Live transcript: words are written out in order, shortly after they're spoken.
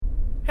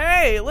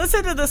Hey,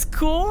 listen to this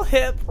cool,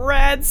 hip,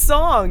 rad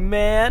song,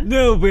 man.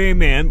 No way,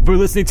 man. We're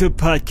listening to a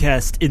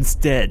podcast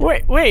instead.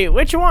 Wait,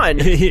 which one?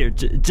 Here,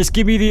 just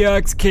give me the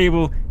aux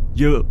cable.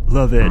 You'll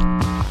love it.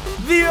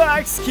 The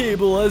aux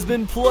cable has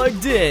been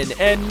plugged in,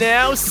 and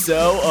now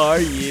so are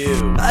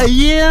you. I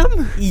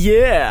am?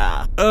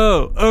 Yeah.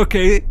 Oh,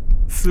 okay.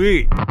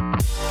 Sweet.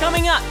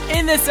 Coming up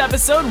in this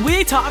episode,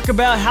 we talk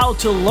about how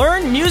to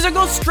learn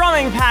musical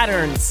strumming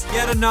patterns.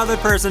 Yet another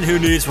person who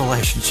needs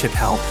relationship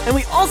help. And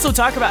we also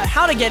talk about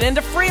how to get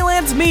into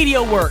freelance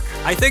media work.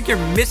 I think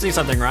you're missing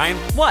something, Ryan.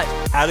 What?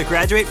 How to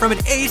graduate from an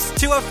ace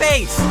to a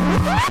face.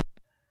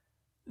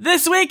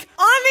 This week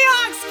on the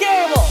aux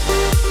cable.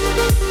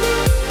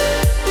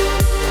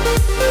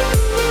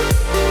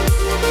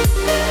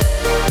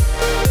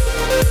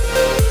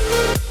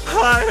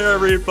 Hi,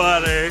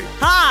 everybody.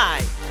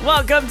 Hi.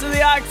 Welcome to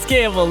the aux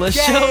cable, the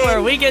show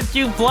where we get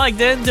you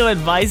plugged into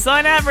advice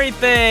on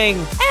everything.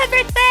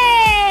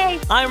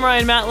 Everything. I'm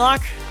Ryan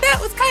Matlock. That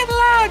was kind of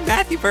loud.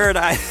 Matthew Bird.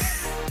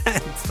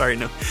 Sorry,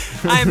 no.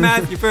 I'm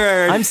Matthew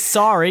Bird. I'm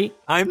sorry.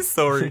 I'm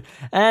sorry.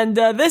 And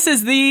this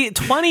is the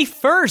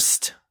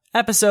 21st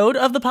episode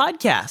of the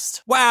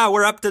podcast. Wow,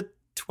 we're up to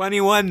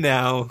 21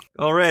 now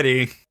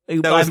already.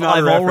 I've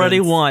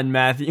already won,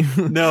 Matthew.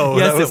 No,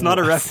 yes, that was not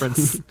a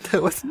reference.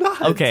 That was not.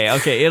 Okay,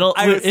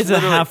 it's a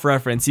half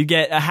reference. You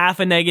get a half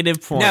a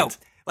negative point. No,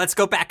 let's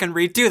go back and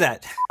redo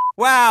that.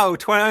 Wow,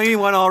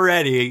 21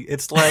 already.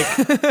 It's like...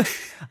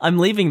 I'm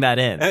leaving that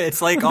in.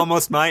 It's like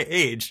almost my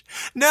age.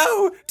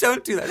 No,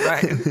 don't do that,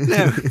 Ryan.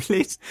 No,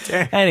 please.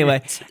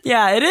 Anyway,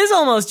 yeah, it is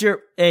almost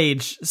your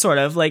age, sort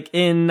of. Like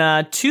in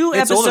 2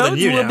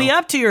 episodes, we'll be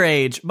up to your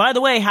age. By the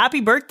way,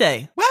 happy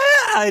birthday.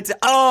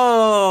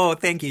 Oh,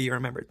 thank you. You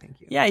remembered.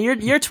 Thank you. Yeah,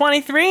 you're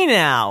 23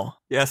 now.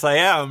 Yes, I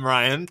am,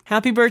 Ryan.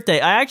 Happy birthday.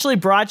 I actually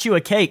brought you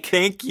a cake.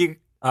 Thank you.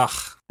 Ugh,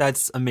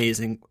 that's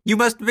amazing. You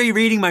must be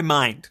reading my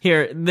mind.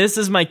 Here, this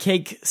is my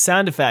cake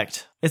sound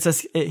effect.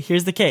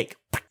 Here's the cake.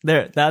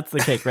 There, that's the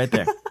cake right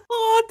there.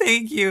 Oh,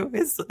 thank you.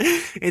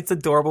 It's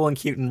adorable and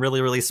cute and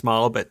really, really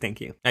small, but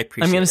thank you. I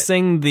appreciate it. I'm going to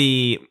sing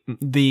the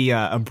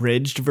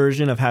abridged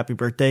version of Happy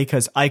Birthday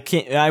because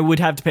I would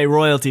have to pay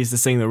royalties to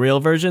sing the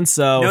real version.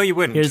 So no, you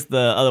wouldn't. Here's the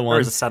other one.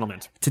 Where's the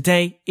settlement?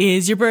 Today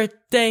is your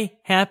birthday.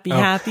 Happy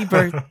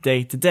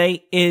birthday.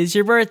 Today is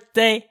your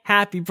birthday.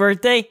 Happy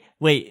birthday.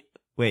 Wait.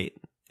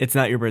 It's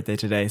not your birthday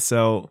today.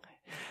 So,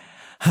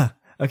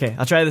 okay,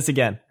 I'll try this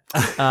again.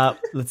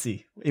 Let's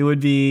see. It would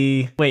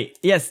be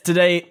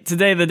today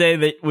the day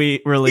that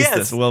we release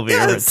this will be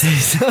your birthday.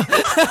 So.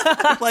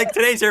 Like,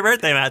 today's your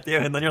birthday, Matthew,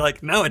 and then you're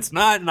like, no, it's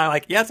not, and I'm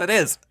like, yes, it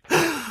is.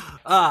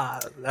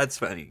 That's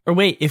funny. Or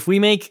wait, if we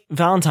make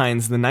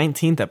Valentine's the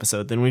 19th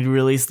episode, then we'd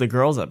release the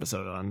girls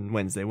episode on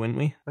Wednesday, wouldn't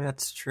we? Well,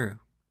 that's true.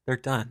 They're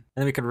done. And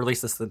then we could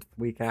release this the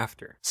week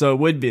after. So it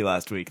would be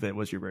last week that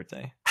was your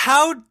birthday.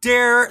 How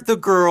dare the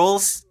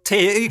girls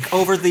take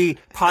over the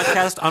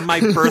podcast on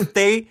my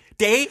birthday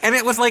day? And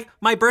it was like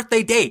my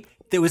birthday date.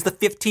 It was the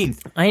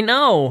 15th. I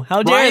know.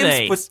 How dare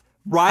they?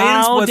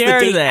 Ryan's was the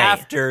day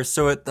after,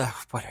 so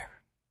whatever.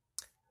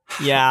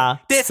 Yeah.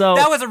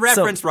 That was a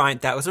reference, Ryan.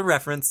 That was a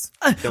reference.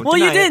 Well,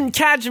 you didn't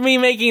catch me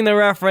making the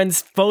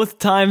reference both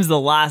times the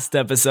last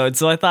episode,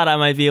 so I thought I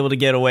might be able to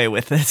get away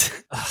with it.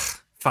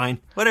 Fine.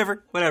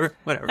 Whatever.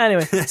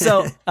 Anyway,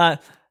 so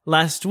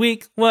last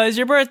week was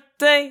your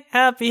birthday.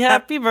 Happy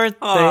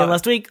birthday.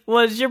 Last week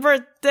was your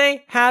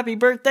birthday. Happy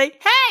birthday.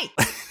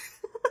 Hey!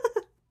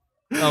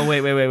 Oh,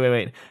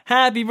 wait.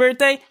 Happy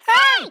birthday.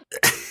 Hey!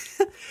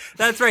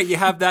 That's right. You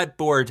have that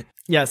board.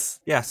 Yes.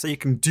 Yeah, so you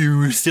can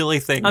do silly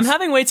things. I'm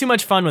having way too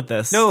much fun with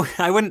this. No,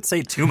 I wouldn't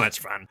say too much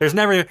fun. There's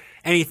never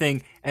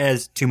anything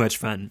as too much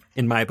fun,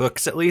 in my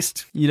books at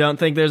least. You don't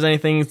think there's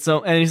any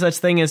such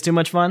thing as too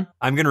much fun?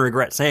 I'm going to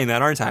regret saying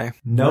that, aren't I?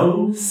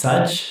 No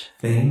such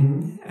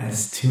thing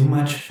as too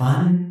much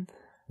fun?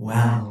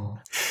 Well...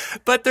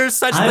 But there's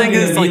such thing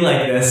as... I'm going to be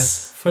like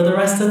this for the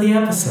rest of the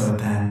episode,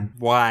 then.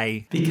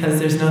 Why? Because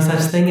there's no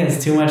such thing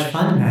as too much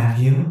fun,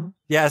 Matthew.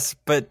 Yes,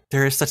 but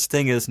there is such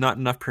thing as not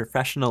enough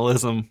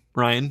professionalism,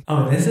 Ryan.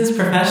 Oh, this is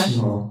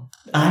professional.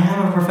 I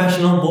have a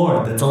professional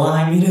board that's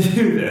allowing me to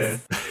do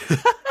this.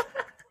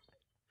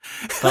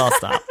 Well, I'll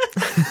stop.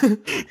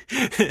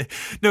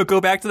 No,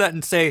 go back to that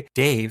and say,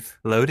 Dave.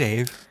 Hello,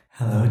 Dave.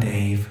 Hello,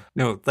 Dave.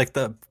 No, like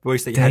the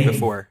voice that you had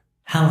before.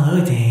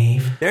 Hello,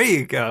 Dave. There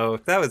you go.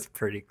 That was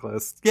pretty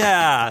close.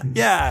 Yeah.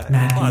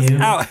 Matthew.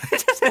 Ow, I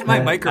just hit my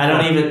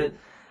microphone.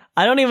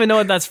 I don't even know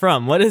what that's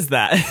from. What is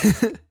that?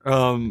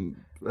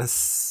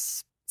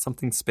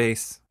 Something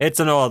space. It's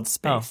an old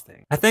space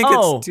thing. I think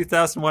it's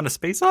 2001: A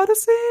Space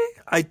Odyssey.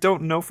 I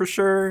don't know for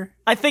sure.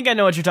 I think I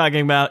know what you're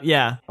talking about.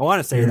 Yeah. I want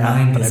to say Your that,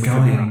 mind but is I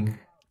could be wrong.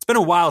 It's been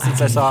a while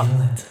since I saw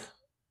it.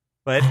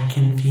 What? I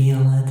can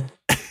feel it.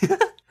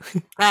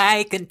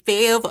 I can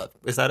feel it.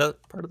 Is that a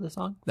part of the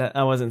song?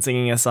 I wasn't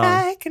singing a song.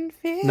 I can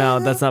feel. No,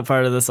 that's not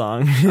part of the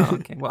song. Oh,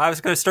 okay. Well, I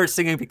was going to start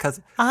singing because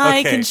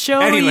I can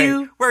show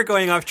you. We're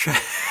going off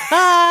track.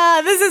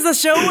 This is a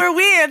show where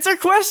we answer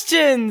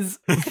questions.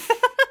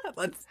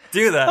 Let's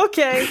do that.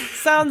 Okay,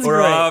 sounds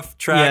We're great. off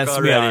track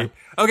already.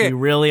 Okay. We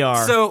really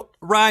are. So,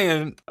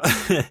 Ryan,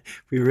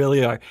 we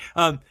really are.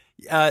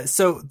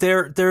 So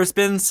there's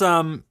been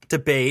some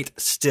debate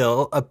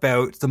still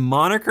about the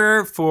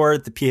moniker for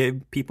the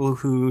people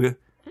who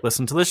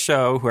listen to the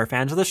show, who are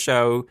fans of the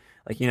show,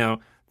 like,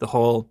 the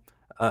whole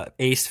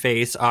Ace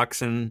Face,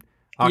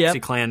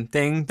 OxyClan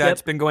thing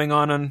that's been going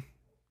on.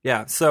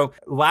 Yeah. So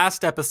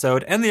last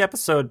episode and the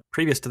episode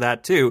previous to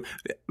that too,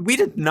 we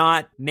did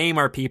not name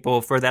our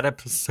people for that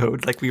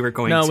episode like we were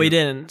going to. No, we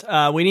didn't.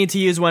 We need to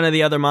use one of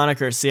the other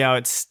monikers, see how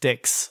it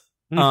sticks.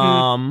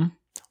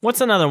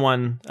 What's another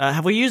one?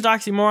 Have we used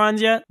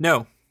oxymorons yet?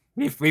 No.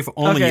 We've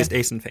only used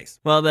Ace and Face.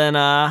 Well then,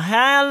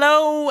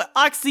 hello,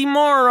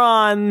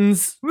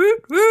 oxymorons!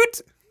 Woot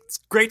woot! It's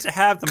great to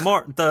have the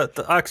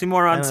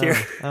oxymorons here.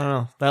 I don't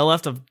know. That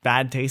left a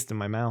bad taste in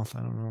my mouth. I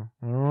don't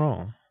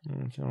know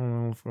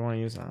if we want to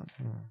use that.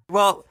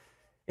 Well,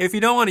 if you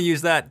don't want to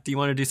use that, do you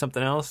want to do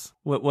something else?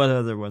 What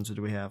other ones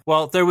do we have?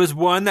 Well, there was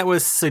one that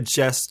was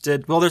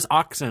suggested. Well, there's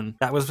Oxen.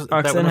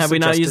 Oxen, have we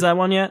not used that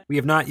one yet? We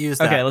have not used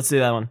that. Okay, let's do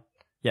that one.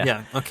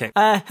 Yeah, okay.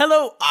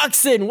 Hello,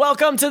 Oxen!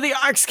 Welcome to the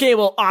Ox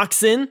Cable,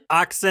 Oxen!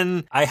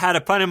 Oxen, I had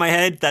a pun in my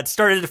head that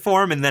started to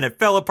form and then it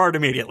fell apart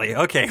immediately.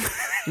 Okay.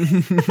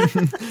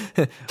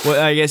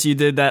 Well, I guess you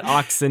did that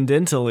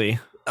oxidentally.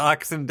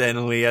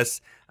 Oxidentally,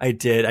 yes, I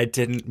did. I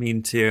didn't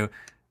mean to.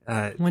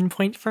 1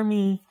 point for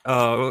me.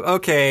 Oh,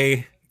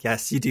 okay.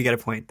 Yes, you do get a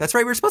point. That's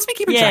right. We're supposed to be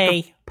keeping track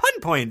of pun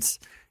points.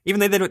 Even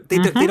though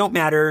they don't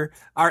matter.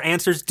 Our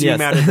answers do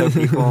matter, though,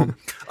 people.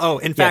 Oh,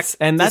 in fact.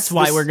 And that's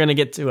why we're going to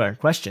get to our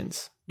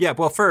questions. Yeah,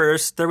 well,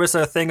 first, there was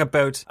a thing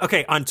about,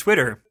 on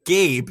Twitter,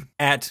 Gabe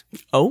at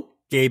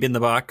Gabe in the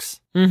Box.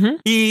 Mm-hmm.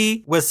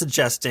 He was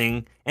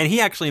suggesting, and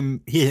he actually,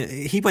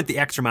 he went the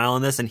extra mile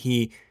on this, and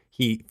he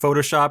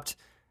photoshopped,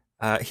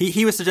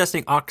 he was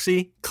suggesting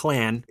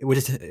OxyClan,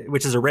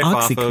 which is a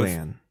ripoff of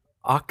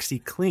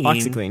OxyClean.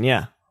 OxyClean,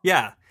 yeah.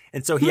 Yeah.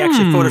 And so he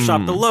actually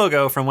photoshopped the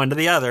logo from one to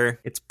the other.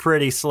 It's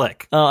pretty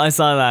slick. Oh, I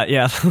saw that.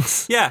 Yeah.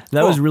 Yeah.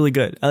 That was really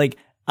good. I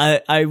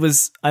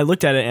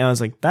looked at it and I was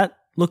like, that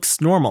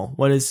looks normal.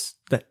 What is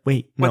that?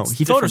 Wait, no,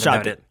 he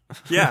photoshopped it.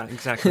 Yeah,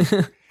 exactly.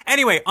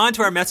 Anyway, on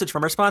to our message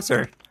from our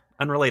sponsor.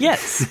 Unrelated.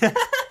 Yes.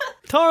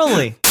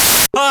 Totally.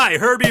 Hi,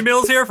 Herbie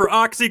Mills here for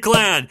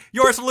OxyClan,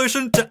 your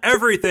solution to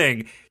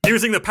everything.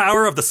 Using the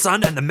power of the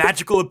sun and the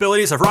magical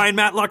abilities of Ryan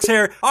Matlock's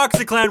hair,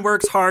 OxyClan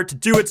works hard to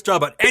do its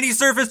job on any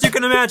surface you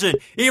can imagine,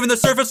 even the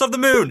surface of the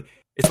moon.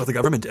 It's what the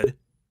government did.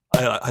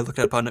 I looked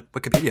it up on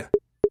Wikipedia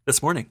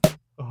this morning.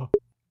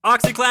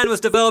 OxyClan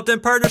was developed in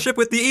partnership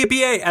with the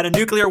EPA at a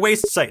nuclear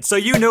waste site, so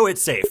you know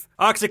it's safe.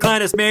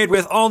 OxyClan is made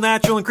with all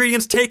natural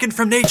ingredients taken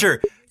from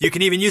nature. You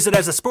can even use it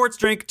as a sports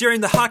drink during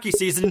the hockey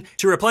season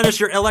to replenish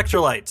your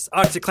electrolytes.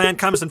 OxyClan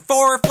comes in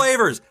 4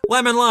 flavors: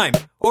 lemon lime,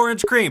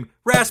 orange cream,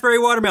 raspberry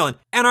watermelon,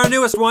 and our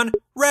newest one,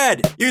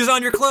 red. Use it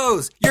on your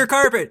clothes, your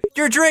carpet,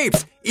 your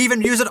drapes.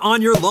 Even use it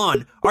on your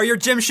lawn. Are your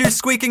gym shoes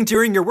squeaking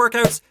during your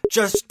workouts?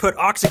 Just put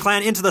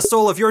OxyClan into the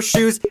sole of your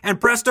shoes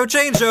and presto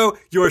changeo,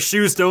 your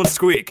shoes don't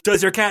squeak.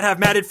 Does your cat have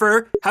matted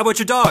fur? How about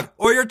your dog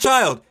or your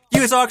child?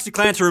 Use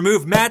OxyClan to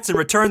remove mats and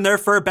return their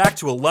fur back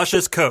to a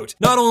luscious coat.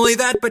 Not only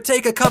that, but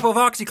take a cup of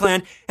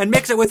OxyClan and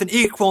mix it with an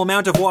equal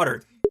amount of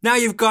water. Now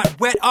you've got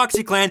wet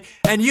OxyClan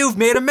and you've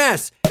made a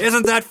mess.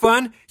 Isn't that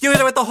fun? Use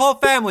it with the whole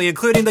family,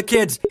 including the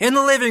kids, in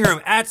the living room,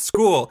 at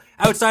school,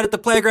 outside at the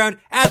playground,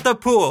 at the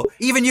pool.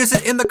 Even use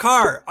it in the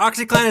car.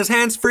 OxyClan is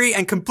hands-free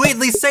and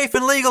completely safe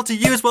and legal to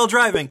use while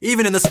driving,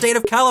 even in the state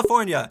of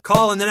California.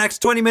 Call in the next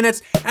 20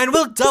 minutes and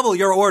we'll double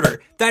your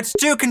order. That's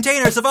 2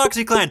 containers of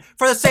OxyClan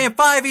for the same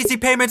 5 easy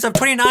payments of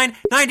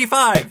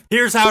 $29.95.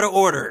 Here's how to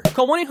order.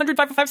 Call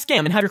 1-800-555-SCAM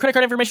and have your credit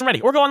card information ready,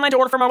 or go online to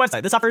order from our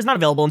website. This offer is not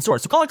available in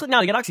stores, so call and click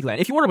now to get OxyClan.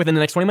 If you order within the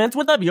next 20 minutes,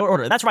 we'll double your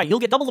order. That's right, you'll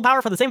get double the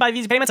power for the same 5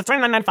 easy payments of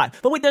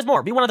 $29.95. But wait, there's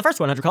more. Be one of the first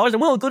 100 callers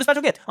and we'll include a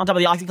special gift. On top of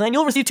the OxyClan,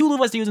 you'll receive 2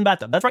 loofahs to use in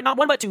bathtub. That's right, not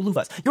 1 but 2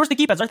 loofahs. Yours to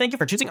keep as our thank you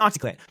for choosing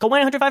OxyClan. Call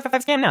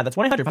 1-800-555-SCAM now. That's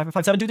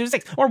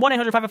 1-800-555-7236 or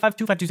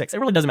 1-800-555-2526. It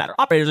really doesn't matter.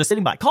 Operators are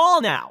sitting by.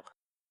 Call now.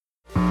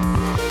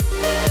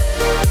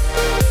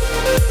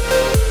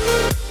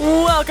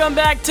 Welcome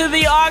back to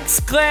the the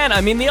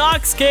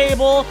Ox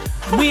Cable.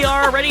 We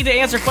are ready to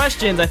answer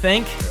questions, I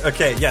think.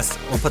 Okay, yes.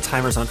 We'll put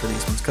timers on for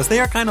these ones because they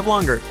are kind of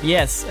longer.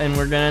 Yes, and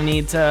we're going to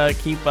need to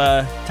keep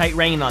a tight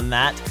rein on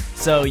that.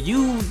 So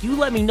you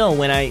let me know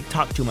when I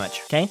talk too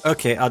much, okay?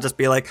 Okay, I'll just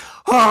be like,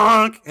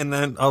 honk, and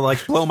then I'll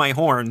like blow my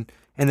horn,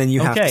 and then you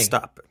have to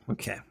stop.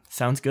 Okay.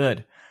 Sounds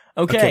good.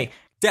 Okay.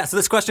 Yeah, so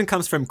this question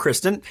comes from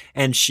Kristen,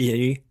 and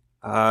she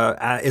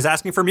is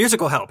asking for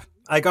musical help.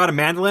 I got a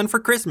mandolin for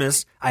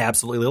Christmas. I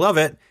absolutely love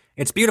it.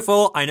 It's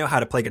beautiful. I know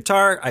how to play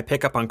guitar. I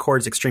pick up on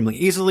chords extremely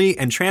easily,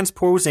 and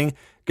transposing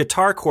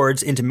guitar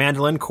chords into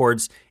mandolin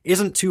chords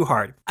isn't too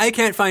hard. I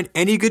can't find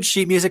any good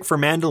sheet music for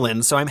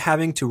mandolin, so I'm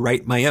having to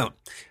write my own.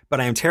 But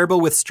I am terrible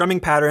with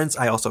strumming patterns.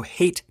 I also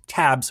hate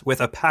tabs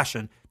with a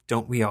passion.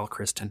 Don't we all,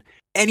 Kristen?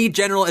 Any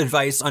general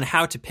advice on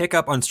how to pick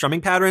up on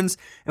strumming patterns?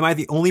 Am I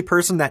the only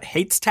person that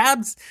hates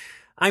tabs?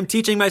 I'm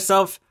teaching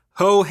myself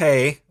ho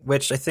hey,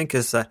 which I think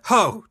is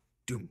ho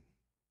doom.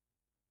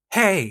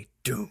 Hey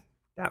doom.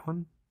 That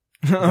one.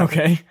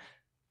 Okay.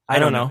 I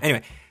don't know.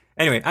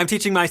 Anyway, I'm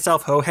teaching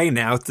myself ho hey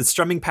now. The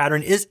strumming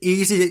pattern is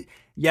easy,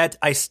 yet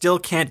I still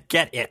can't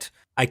get it.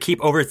 I keep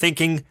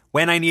overthinking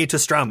when I need to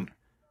strum.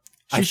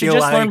 You should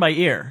just learn by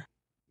ear.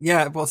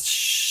 Yeah, well,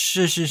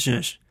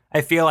 shush.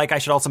 I feel like I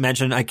should also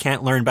mention I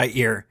can't learn by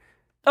ear.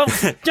 Oh,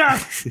 yeah.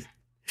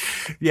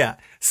 Yeah,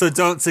 so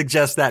don't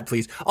suggest that,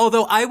 please.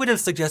 Although I would have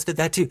suggested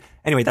that too.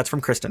 Anyway, that's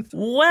from Kristen.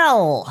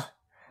 Well,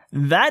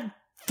 that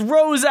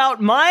throws out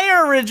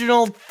my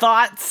original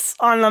thoughts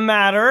on the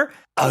matter.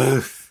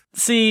 Ugh.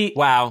 See,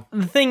 Wow.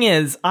 the thing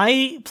is,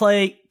 I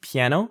play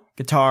piano,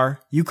 guitar,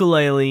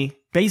 ukulele,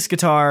 bass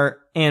guitar,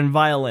 and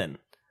violin.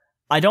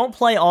 I don't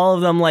play all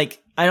of them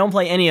I don't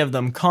play any of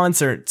them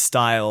concert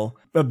style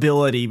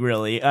ability,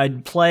 really. I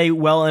play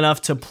well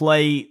enough to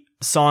play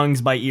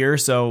songs by ear,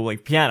 so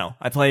like piano.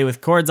 I play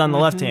with chords on the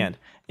left hand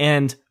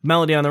and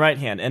melody on the right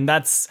hand, and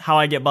that's how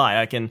I get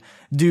by. I can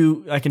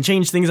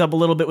change things up a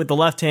little bit with the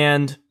left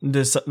hand,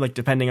 just like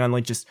depending on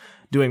like just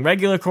doing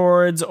regular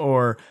chords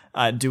or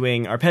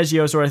doing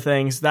arpeggio sort of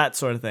things, that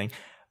sort of thing.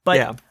 But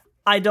Yeah.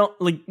 I don't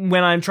like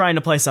when I'm trying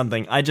to play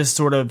something, I just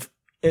sort of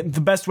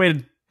the best way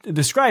to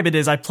describe it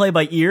is I play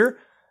by ear.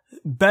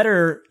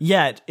 Better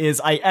yet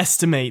is I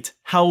estimate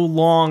how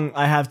long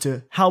I have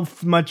to, how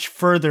much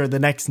further the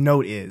next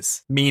note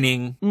is.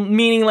 Meaning,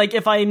 Like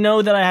if I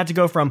know that I have to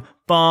go from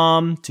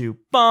bum to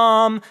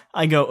bum,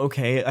 I go,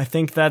 okay, I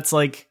think that's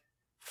like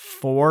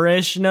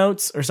 4-ish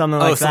notes or something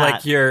like so that.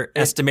 like you're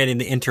estimating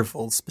the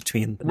intervals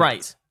between the Right.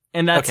 notes.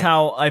 And that's Okay.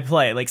 how I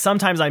play. Like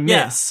sometimes I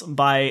miss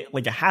by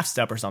like a half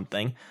step or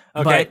something,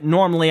 Okay. but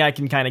normally I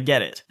can kind of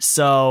get it.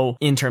 So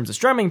in terms of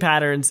strumming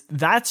patterns,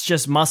 that's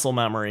just muscle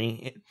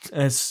memory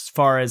as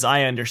far as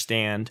I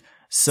understand.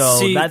 So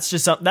See- that's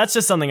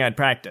just something I'd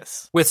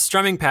practice. With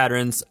strumming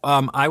patterns,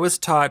 I was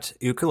taught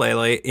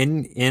ukulele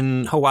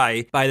in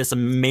Hawaii by this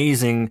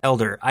amazing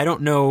elder. I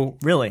don't know.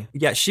 Really?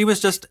 Yeah, she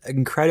was just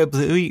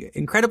incredibly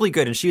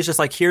good. And she was just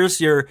like,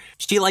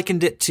 she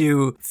likened it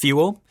to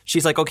fuel.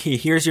 She's like, okay,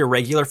 here's your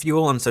regular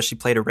fuel. And so she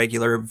played a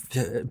regular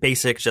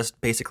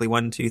basically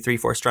 1, 2, 3,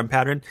 4 strum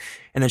pattern.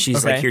 And then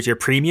she's like, here's your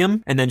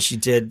premium. And then she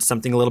did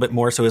something a little bit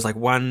more. So it was like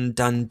 1,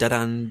 dun, da,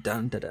 dun,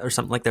 dun, da, da, or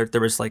something like that.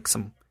 There was like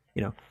some,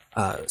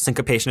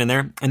 syncopation in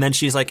there. And then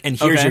she's like, and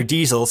here's your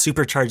diesel,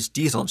 supercharged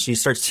diesel. And she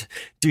starts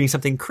doing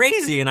something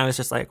crazy. And I was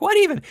just like, what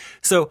even?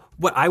 So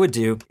what I would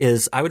do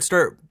is I would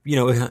start,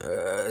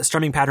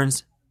 strumming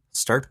patterns,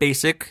 start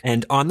basic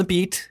and on the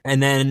beat,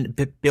 and then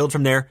build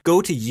from there.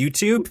 Go to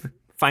YouTube,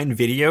 find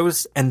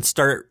videos and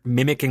start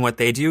mimicking what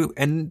they do.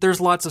 And there's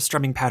lots of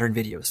strumming pattern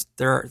videos.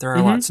 There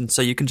are lots. And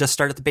so you can just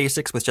start at the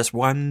basics with just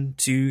 1,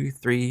 2,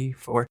 3,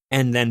 4,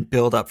 and then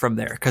build up from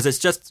there. Cause it's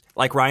just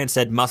like Ryan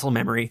said, muscle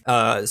memory.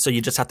 So you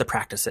just have to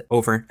practice it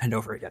over and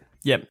over again.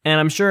 Yep. And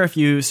I'm sure if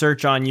you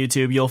search on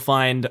YouTube, you'll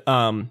find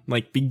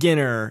like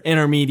beginner,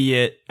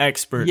 intermediate,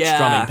 expert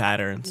strumming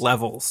patterns.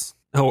 Levels.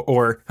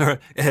 Or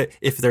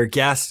if they're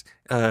gas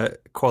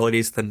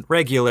qualities, then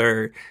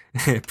regular,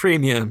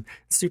 premium,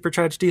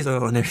 supercharged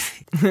diesel, and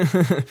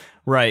everything.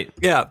 Right.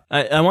 Yeah.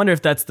 I wonder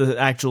if that's the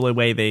actual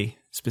way they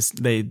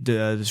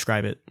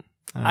describe it.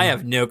 I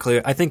have no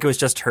clue. I think it was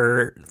just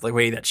the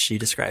way that she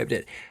described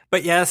it.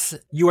 But yes,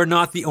 you are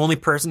not the only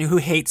person who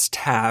hates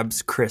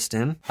tabs,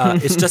 Kristen.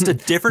 It's just a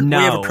different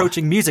way of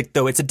approaching music,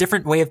 though. It's a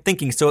different way of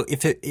thinking. So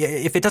if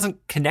it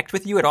doesn't connect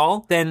with you at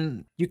all,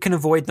 then you can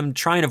avoid them.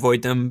 Try and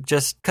avoid them,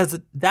 just because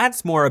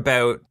that's more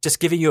about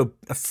just giving you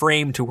a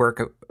frame to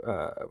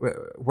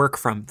work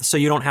from. So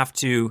you don't have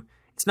to.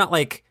 It's not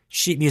like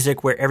sheet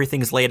music where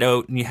everything's laid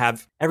out and you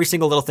have every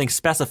single little thing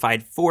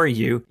specified for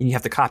you and you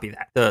have to copy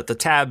that. The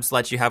tabs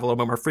let you have a little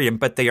bit more freedom,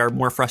 but they are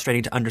more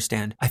frustrating to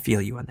understand. I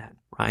feel you on that.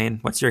 Ryan,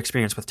 what's your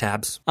experience with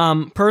tabs?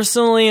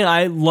 Personally,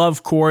 I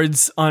love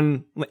chords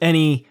on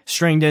any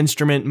stringed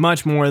instrument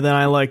much more than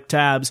I like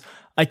tabs.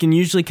 I can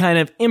usually kind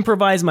of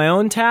improvise my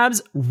own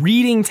tabs.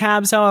 Reading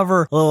tabs,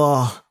 however,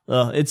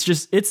 it's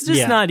just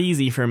not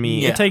easy for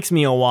me. Yeah. It takes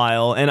me a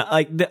while, and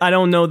I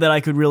don't know that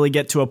I could really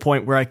get to a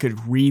point where I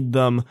could read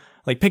them.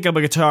 Like pick up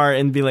a guitar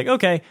and be like,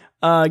 okay,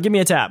 give me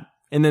a tab,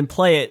 and then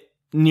play it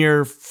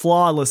near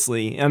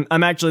flawlessly.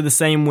 I'm actually the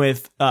same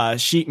with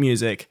sheet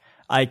music.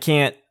 I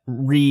can't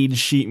read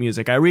sheet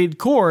music. I read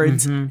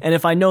chords, and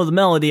if I know the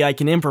melody, I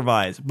can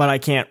improvise, but I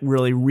can't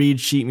really read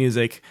sheet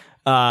music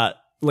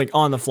like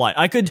on the fly.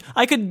 I could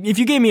if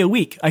you gave me a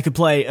week, I could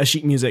play a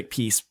sheet music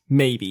piece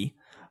maybe,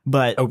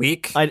 but a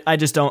week? I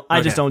just don't.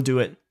 I just don't do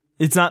it.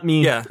 It's not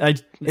me. Yeah, I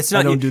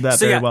don't do that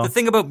very well. The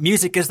thing about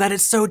music is that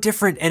it's so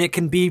different, and it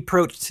can be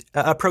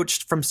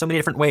approached from so many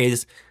different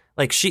ways.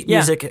 Like sheet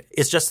music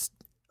is just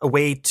a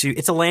way to.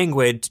 It's a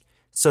language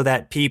so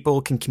that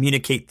people can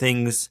communicate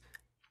things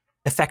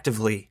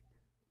effectively,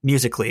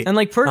 musically. And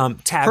like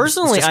tabs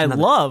personally, I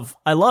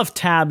love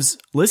tabs.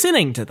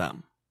 Listening to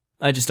them,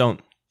 I just don't.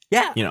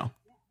 Yeah,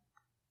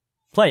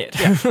 play it.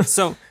 Yeah.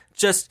 So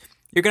just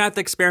you're gonna have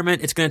to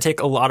experiment. It's gonna take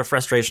a lot of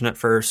frustration at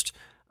first.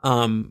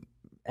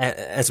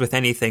 As with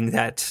anything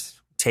that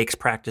takes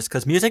practice,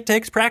 because music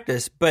takes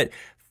practice, but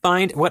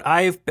find what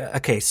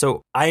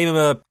so I am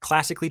a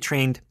classically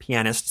trained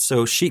pianist,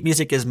 so sheet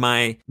music is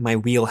my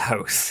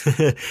wheelhouse.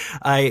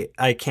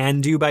 I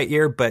can do by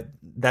ear, but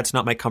that's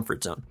not my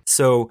comfort zone.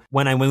 So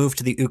when I moved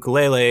to the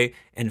ukulele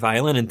and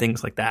violin and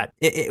things like that,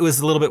 it was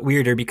a little bit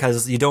weirder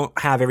because you don't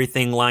have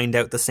everything lined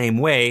out the same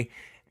way.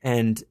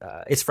 And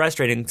it's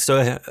frustrating.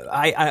 So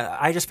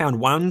I just found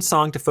one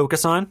song to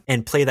focus on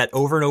and play that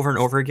over and over and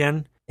over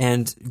again.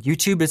 And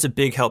YouTube is a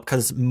big help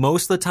because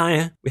most of the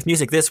time with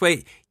music this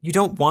way, you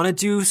don't want to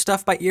do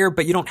stuff by ear,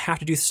 but you don't have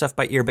to do stuff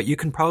by ear, but you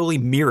can probably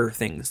mirror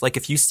things. Like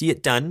if you see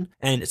it done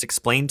and it's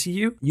explained to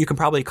you, you can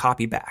probably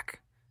copy back.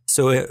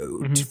 So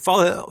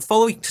follow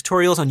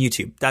tutorials on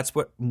YouTube. That's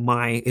what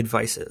my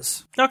advice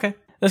is. Okay.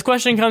 This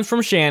question comes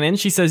from Shannon.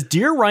 She says,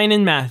 Dear Ryan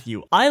and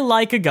Matthew, I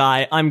like a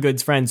guy I'm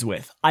good friends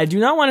with. I do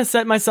not want to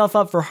set myself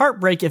up for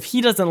heartbreak if he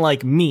doesn't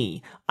like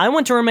me. I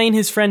want to remain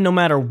his friend no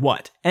matter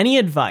what. Any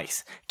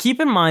advice?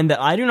 Keep in mind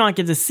that I do not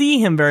get to see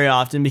him very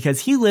often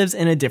because he lives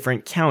in a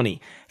different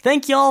county.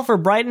 Thank y'all for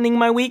brightening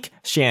my week,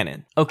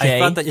 Shannon.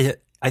 Okay.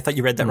 I thought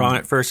you read that wrong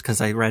at first because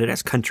I read it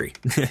as country.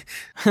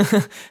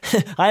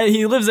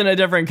 He lives in a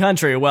different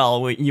country.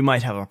 Well, you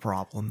might have a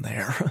problem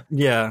there.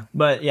 Yeah.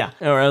 But yeah,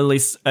 or at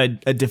least a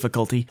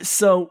difficulty.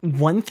 So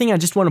one thing I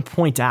just want to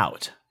point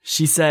out.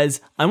 She says,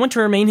 I want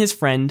to remain his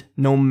friend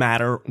no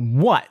matter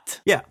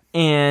what. Yeah.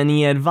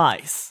 Any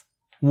advice?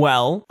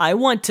 Well, I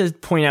want to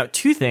point out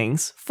two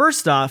things.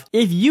 First off,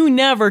 if you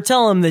never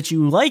tell him that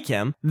you like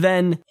him,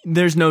 then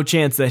there's no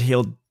chance that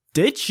he'll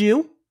ditch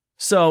you.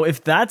 So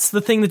if that's the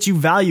thing that you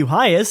value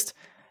highest,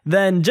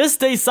 then just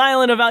stay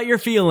silent about your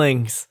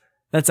feelings.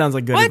 That sounds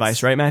like good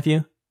advice, right,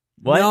 Matthew?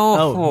 What?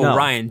 No,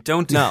 Ryan,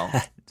 don't do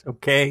that.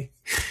 Okay.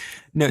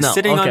 No,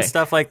 sitting on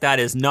stuff like that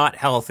is not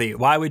healthy.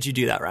 Why would you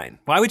do that, Ryan?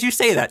 Why would you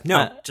say that?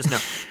 No, just no.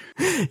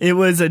 It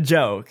was a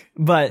joke.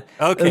 But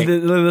okay.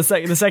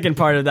 The second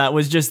part of that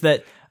was just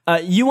that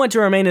you want to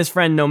remain his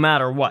friend no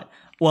matter what.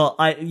 Well,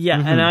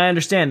 and I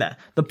understand that.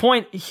 The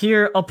point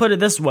here, I'll put it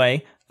this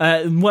way.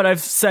 What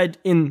I've said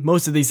in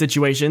most of these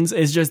situations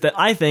is just that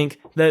I think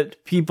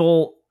that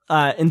people,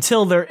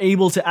 until they're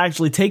able to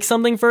actually take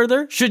something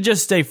further, should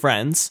just stay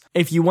friends.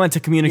 If you want to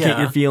communicate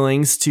your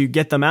feelings to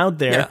get them out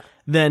there,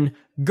 then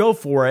go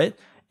for it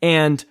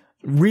and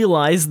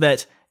realize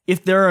that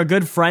if they're a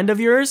good friend of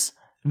yours,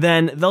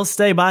 then they'll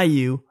stay by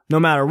you no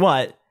matter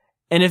what.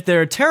 And if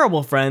they're a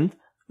terrible friend,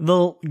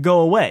 they'll go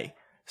away.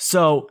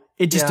 So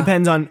it just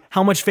depends on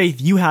how much faith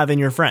you have in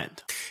your friend.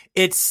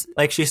 It's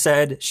like she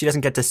said, she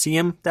doesn't get to see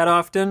him that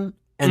often,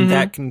 and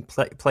that can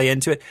play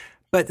into it.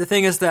 But the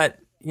thing is that,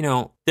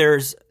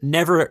 there's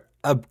never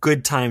a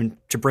good time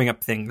to bring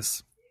up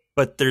things.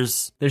 But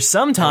there's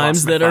some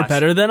times that are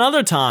better than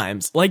other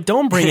times. Like,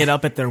 don't bring it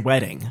up at their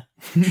wedding.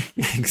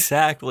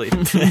 Exactly.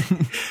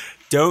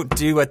 Don't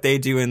do what they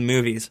do in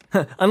movies.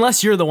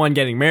 Unless you're the one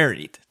getting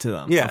married to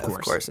them. Yeah,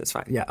 of course. It's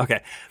fine. Yeah,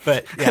 okay.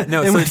 But yeah,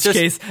 no. In which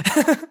case,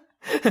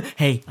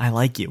 hey, I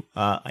like you.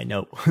 I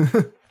know.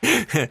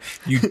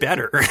 You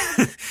better.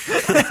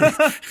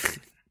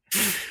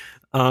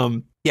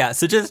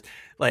 So just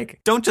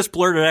don't just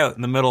blurt it out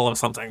in the middle of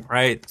something,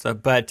 right? So,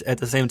 but at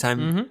the same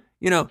time,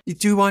 you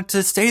do want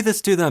to say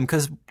this to them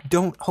because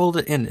don't hold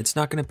it in. It's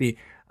not going to be,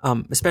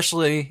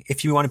 especially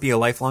if you want to be a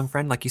lifelong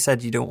friend. Like you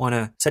said, you don't want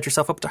to set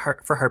yourself up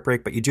for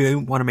heartbreak, but you do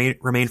want to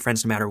remain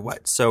friends no matter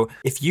what. So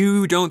if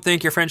you don't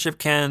think your friendship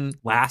can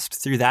last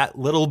through that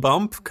little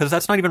bump, because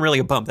that's not even really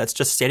a bump, that's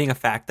just stating a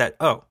fact that,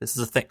 oh, this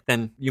is a thing,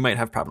 then you might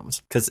have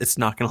problems because it's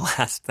not going to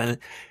last then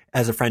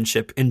as a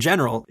friendship in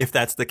general, if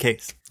that's the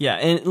case. Yeah.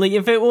 And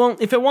if it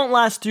won't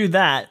last through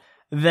that,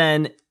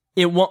 then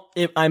it won't,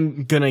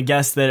 I'm going to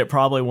guess that it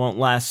probably won't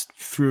last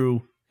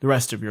through the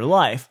rest of your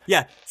life.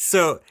 Yeah.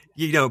 So,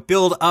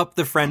 build up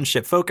the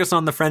friendship, focus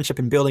on the friendship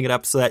and building it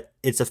up so that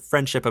it's a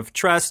friendship of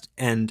trust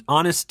and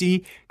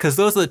honesty. Because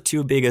those are the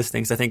two biggest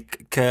things. I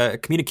think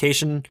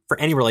communication for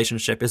any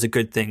relationship is a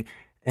good thing.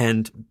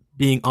 And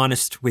being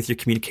honest with your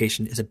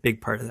communication is a big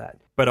part of that.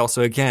 But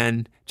also,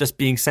 again, just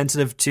being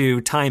sensitive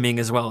to timing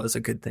as well is a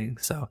good thing.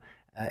 So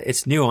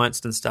it's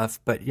nuanced and stuff.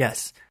 But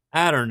yes,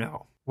 I don't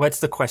know.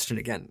 What's the question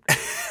again?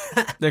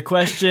 The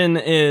question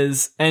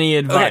is any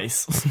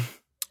advice.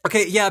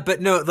 Okay, yeah,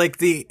 but no,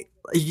 she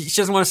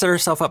doesn't want to set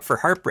herself up for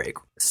heartbreak.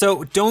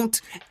 So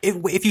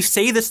if you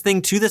say this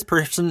thing to this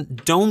person,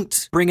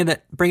 don't bring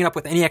it up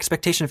with any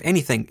expectation of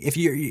anything. If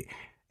you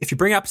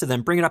bring it up to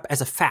them, bring it up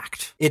as a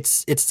fact.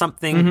 It's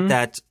something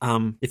that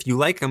if you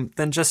like them,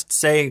 then just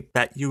say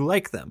that you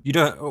like them. You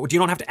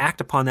don't have to act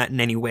upon that in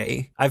any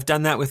way. I've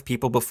done that with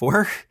people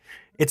before.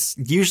 It's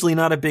usually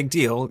not a big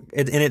deal,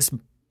 and it's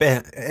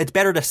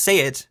better to say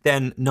it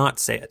than not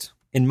say it.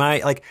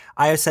 I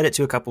have said it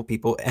to a couple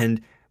people,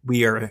 and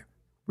we are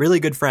really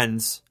good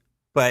friends,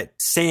 but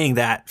saying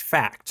that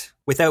fact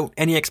without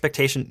any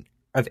expectation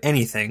of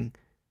anything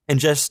and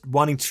just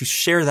wanting to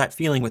share that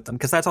feeling with them,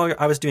 because that's all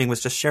I was doing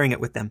was just sharing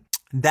it with them.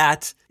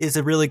 That is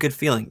a really good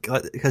feeling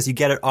because you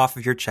get it off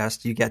of your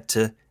chest. You get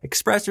to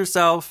express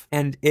yourself,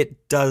 and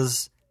it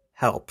does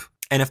help.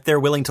 And if they're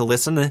willing to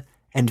listen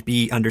and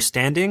be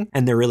understanding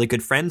and they're really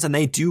good friends and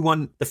they do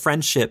want the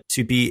friendship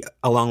to be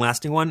a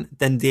long-lasting one,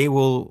 then they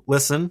will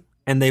listen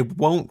and they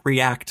won't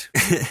react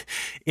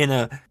in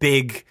a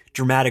big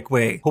dramatic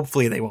way.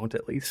 Hopefully they won't,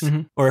 at least.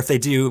 Or if they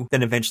do,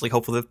 then eventually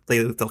hopefully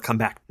they'll come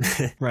back.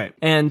 Right.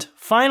 And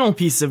final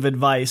piece of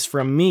advice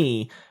from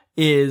me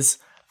is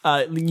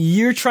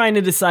you're trying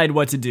to decide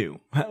what to do,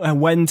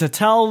 when to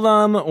tell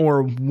them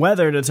or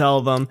whether to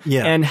tell them,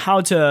 and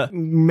how to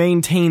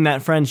maintain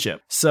that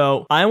friendship.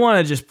 So I want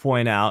to just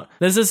point out,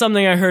 this is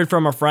something I heard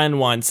from a friend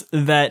once,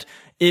 that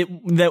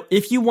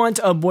if you want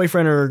a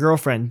boyfriend or a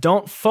girlfriend,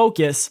 don't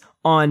focus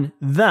on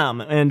them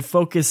and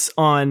focus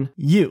on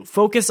you.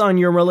 Focus on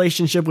your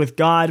relationship with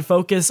God.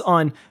 Focus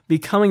on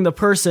becoming the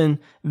person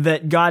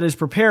that God is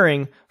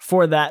preparing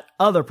for that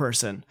other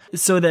person,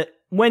 so that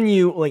when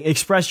you like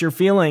express your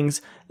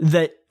feelings,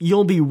 that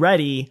you'll be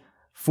ready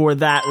for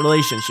that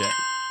relationship.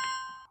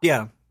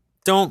 Yeah.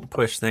 Don't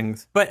push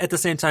things. But at the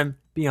same time,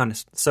 be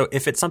honest. So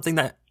if it's something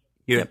that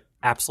you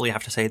absolutely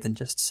have to say, then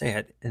just say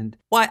it. And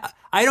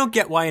I don't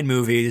get why in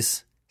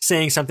movies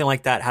saying something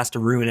like that has to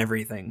ruin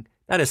everything.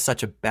 That is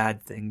such a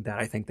bad thing that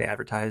I think they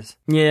advertise.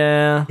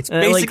 Yeah. It's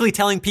basically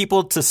telling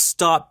people to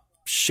stop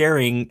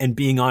sharing and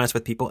being honest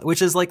with people,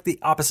 which is like the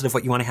opposite of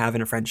what you want to have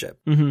in a friendship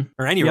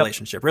or any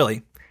relationship,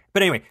 really.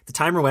 But anyway, the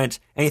timer went.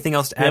 Anything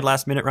else to add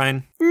last minute,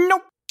 Ryan?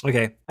 Nope.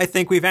 Okay. I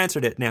think we've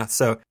answered it now.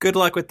 So good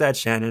luck with that,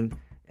 Shannon.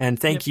 And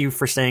thank you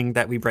for saying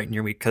that we brighten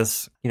your week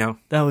because, you know.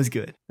 That was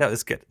good. That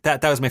was good.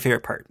 That was my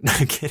favorite part.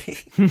 I'm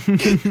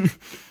kidding.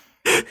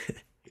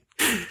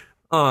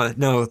 Oh,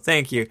 no.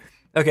 Thank you.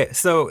 Okay.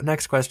 So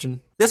next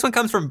question. This one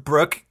comes from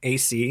Brooke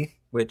AC,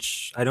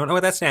 which I don't know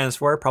what that stands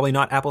for. Probably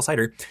not apple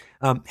cider.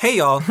 Hey,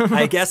 y'all.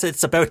 I guess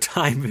it's about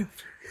time.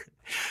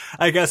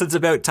 I guess it's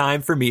about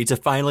time for me to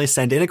finally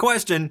send in a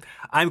question.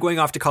 I'm going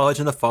off to college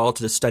in the fall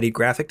to study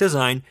graphic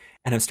design,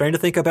 and I'm starting to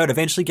think about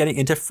eventually getting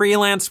into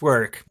freelance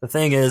work. The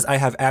thing is, I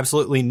have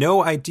absolutely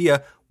no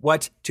idea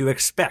what to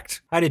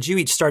expect. How did you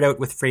each start out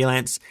with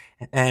freelance,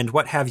 and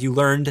what have you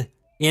learned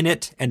in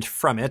it and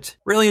from it?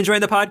 Really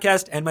enjoying the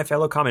podcast and my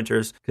fellow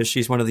commenters, because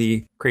she's one of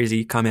the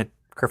crazy comment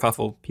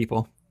kerfuffle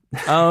people.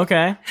 Oh,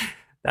 okay.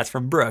 That's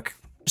from Brooke.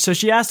 So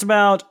she asked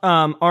about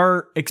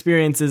our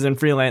experiences in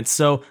freelance.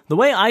 So the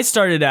way I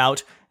started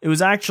out, it was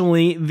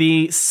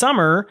the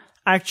summer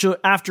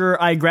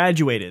after I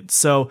graduated.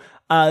 So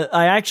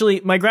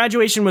my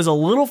graduation was a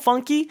little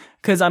funky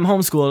because I'm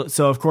homeschooled.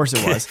 So of course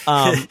it was.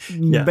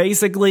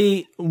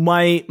 Basically,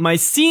 my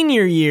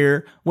senior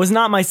year was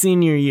not my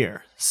senior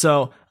year.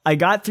 So I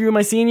got through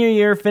my senior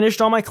year,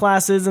 finished all my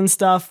classes and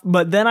stuff,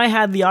 but then I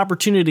had the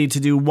opportunity to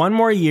do one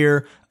more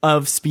year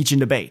of speech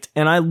and debate.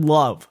 And I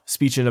love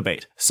speech and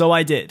debate. So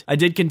I did. I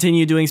did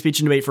continue doing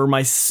speech and debate for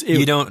my...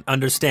 You don't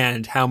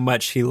understand how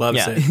much he loves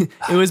it.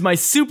 It was my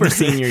super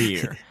senior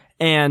year.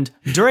 And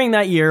during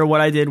that year, what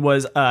I did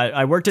was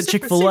I worked at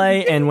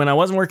Chick-fil-A, and when I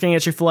wasn't working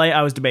at Chick-fil-A,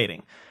 I was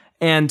debating.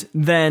 And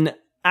then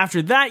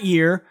after that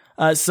year,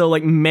 so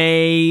like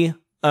May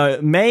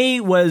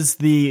was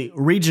the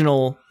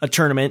regional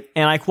tournament,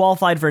 and I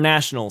qualified for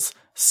nationals.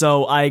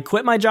 So I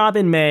quit my job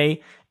in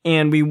May,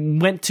 and we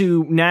went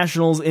to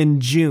nationals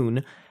in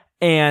June.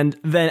 And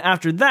then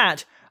after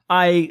that,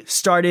 I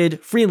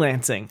started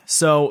freelancing.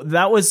 So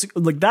that was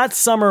like that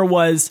summer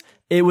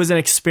it was an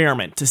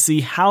experiment to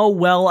see how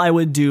well I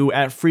would do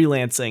at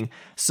freelancing.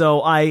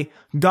 So I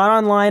got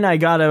online, I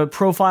got a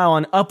profile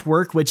on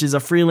Upwork, which is a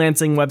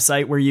freelancing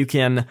website where you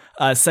can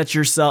set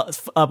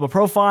yourself up a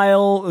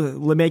profile,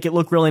 make it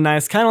look really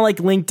nice, kind of like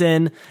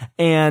LinkedIn.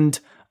 And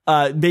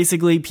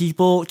basically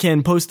people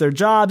can post their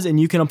jobs and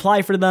you can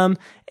apply for them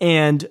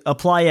and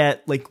apply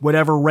at like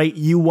whatever rate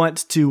you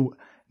want to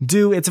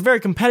do. It's a very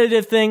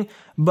competitive thing,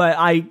 but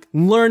I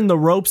learned the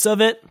ropes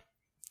of it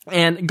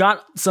and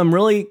got some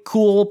really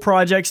cool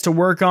projects to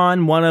work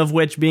on, one of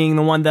which being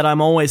the one that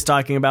I'm always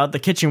talking about, the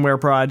kitchenware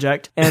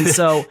project. And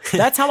so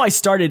that's how I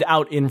started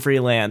out in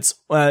freelance.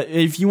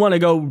 If you want to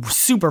go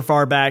super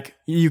far back,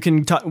 we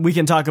can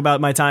talk about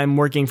my time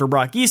working for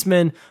Brock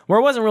Eastman, where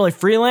it wasn't really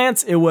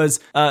freelance. It was,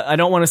 I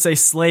don't want to say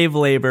slave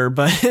labor,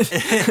 but...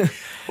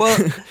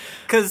 Well,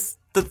 because...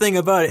 the thing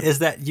about it is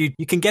that you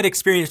can get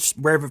experience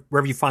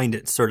wherever you find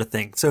it, sort of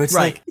thing. So it's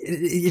like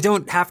you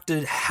don't have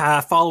to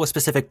follow a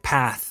specific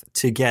path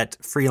to get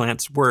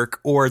freelance work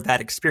or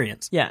that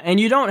experience. Yeah, and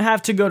you don't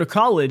have to go to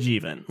college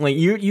even. Like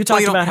you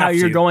talked about how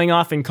you're going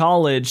off in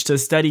college to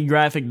study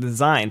graphic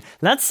design.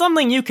 That's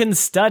something you can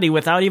study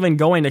without even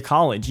going to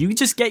college. You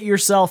just get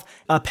yourself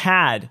a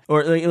pad,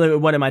 or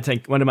what am I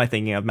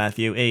thinking of,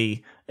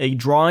 Matthew? A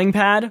drawing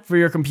pad for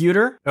your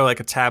computer. Oh, like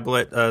a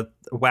tablet, a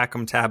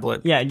Wacom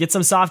tablet. Yeah, get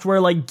some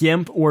software like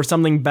GIMP or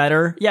something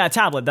better. Yeah, a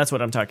tablet, that's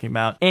what I'm talking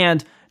about.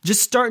 And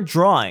just start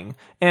drawing.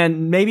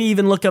 And maybe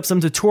even look up some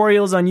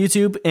tutorials on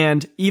YouTube.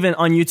 And even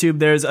on YouTube,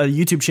 there's a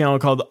YouTube channel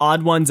called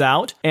Odd Ones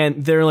Out.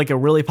 And they're like a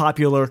really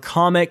popular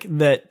comic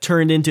that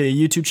turned into a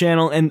YouTube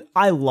channel. And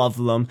I love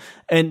them.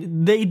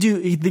 And they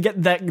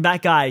get that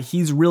guy,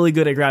 he's really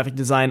good at graphic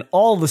design.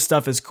 All the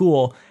stuff is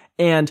cool.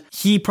 And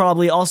he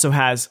probably also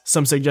has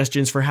some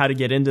suggestions for how to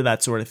get into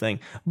that sort of thing.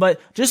 But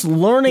just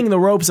learning the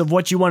ropes of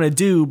what you want to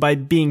do by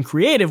being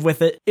creative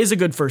with it is a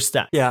good first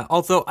step. Yeah,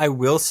 although I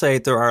will say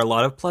there are a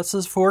lot of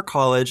pluses for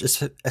college,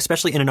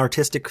 especially in an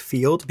artistic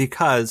field,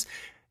 because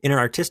in an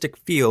artistic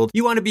field,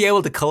 you want to be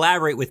able to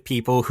collaborate with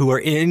people who are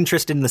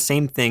interested in the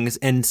same things.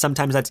 And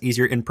sometimes that's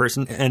easier in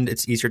person, and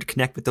it's easier to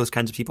connect with those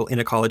kinds of people in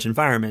a college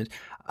environment.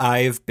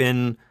 I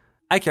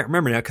can't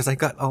remember now because I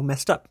got all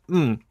messed up.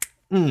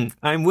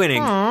 I'm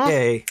winning. Aww.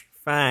 Yay.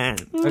 Fine.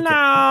 Okay.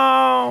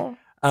 No.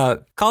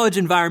 College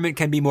environment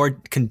can be more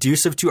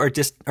conducive to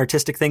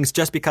artistic things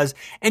just because,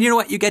 and you know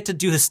what? You get to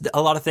do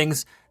a lot of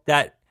things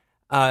that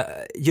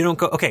you don't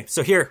go, okay,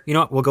 so here, you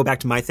know what, we'll go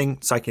back to my thing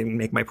so I can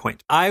make my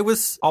point. I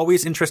was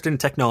always interested in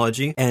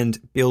technology and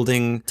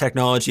building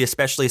technology,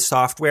 especially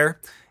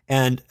software.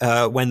 And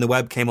when the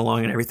web came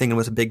along and everything, it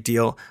was a big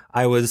deal.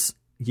 I was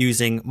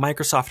using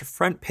Microsoft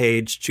Front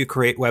Page to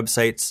create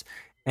websites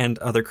and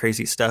other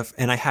crazy stuff.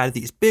 And I had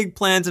these big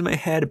plans in my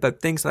head about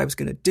things that I was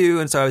going to do.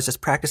 And so I was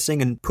just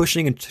practicing and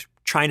pushing and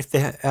trying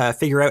to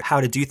figure out how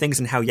to do things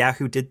and how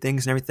Yahoo did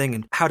things and everything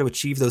and how to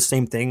achieve those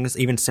same things,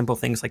 even simple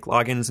things like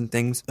logins and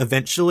things.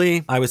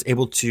 Eventually, I was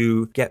able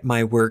to get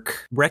my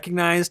work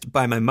recognized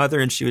by my mother,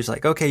 and she was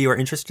like, okay, you are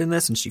interested in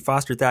this. And she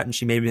fostered that, and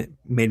she made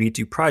me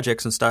do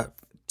projects and stuff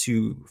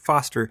to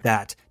foster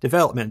that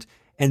development.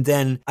 And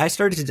then I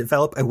started to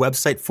develop a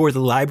website for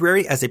the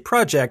library as a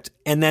project.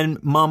 And then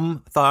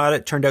Mom thought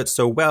it turned out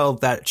so well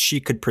that she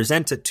could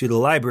present it to the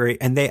library,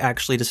 and they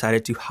actually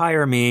decided to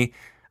hire me.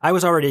 I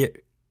was already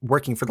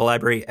working for the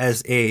library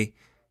as a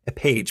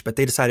page, but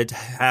they decided to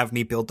have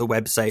me build the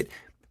website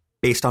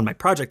based on my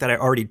project that I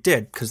already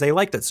did because they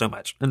liked it so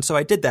much. And so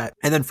I did that.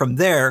 And then from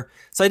there,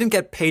 so I didn't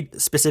get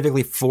paid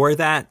specifically for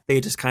that. They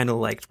just kind of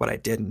liked what I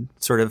did and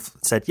sort of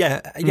said,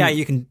 yeah,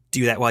 you can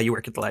do that while you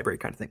work at the library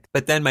kind of thing.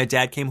 But then my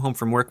dad came home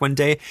from work one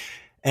day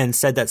and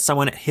said that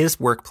someone at his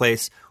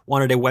workplace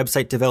wanted a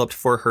website developed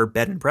for her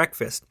bed and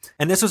breakfast.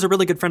 And this was a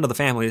really good friend of the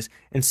family's.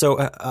 And so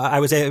I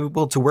was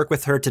able to work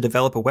with her to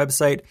develop a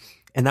website.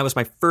 And that was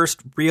my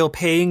first real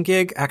paying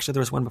gig. Actually,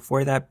 there was one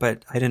before that,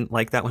 but I didn't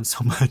like that one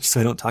so much, so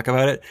I don't talk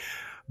about it.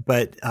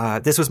 But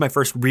this was my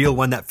first real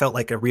one that felt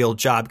like a real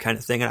job kind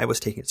of thing. And I was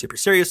taking it super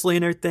seriously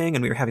and everything.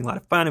 And we were having a lot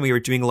of fun, and we were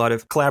doing a lot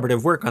of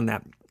collaborative work on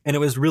that. And it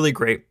was really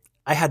great.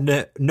 I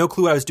had no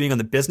clue what I was doing on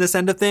the business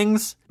end of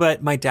things,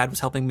 but my dad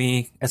was helping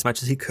me as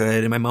much as he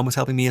could, and my mom was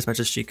helping me as much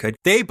as she could.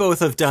 They both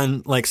have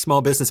done like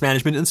small business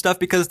management and stuff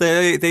because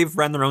they've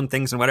run their own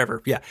things and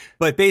whatever. Yeah.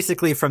 But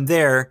basically from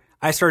there,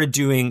 I started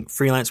doing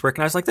freelance work,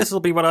 and I was like, this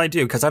will be what I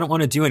do because I don't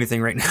want to do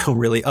anything right now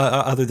really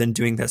other than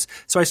doing this.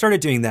 So I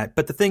started doing that.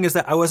 But the thing is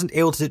that I wasn't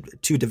able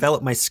to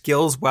develop my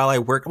skills while I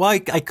worked. Well, I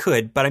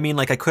could, but I mean,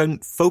 like I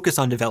couldn't focus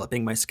on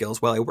developing my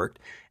skills while I worked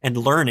and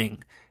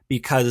learning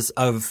because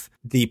of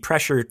the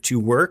pressure to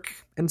work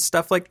and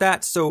stuff like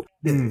that. So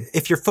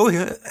if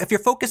you're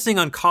focusing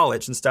on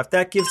college and stuff,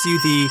 that gives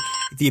you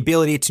the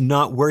ability to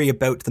not worry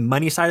about the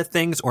money side of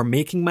things or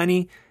making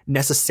money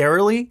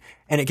necessarily.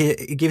 And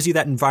it gives you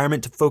that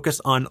environment to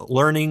focus on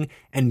learning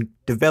and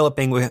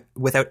developing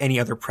without any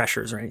other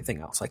pressures or anything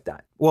else like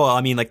that. Well, I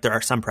mean, like there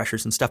are some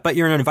pressures and stuff, but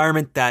you're in an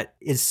environment that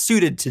is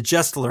suited to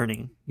just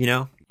learning, you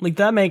know? Like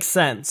that makes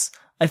sense.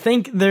 I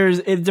think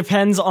it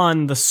depends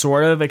on the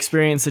sort of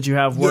experience that you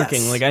have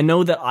working. Yes. Like I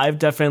know that I've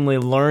definitely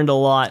learned a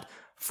lot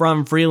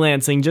from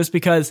freelancing just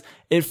because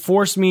it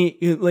forced me,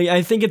 like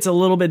I think it's a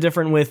little bit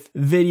different with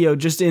video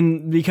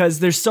because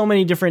there's so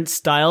many different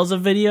styles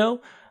of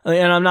video.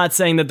 And I'm not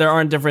saying that there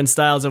aren't different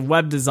styles of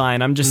web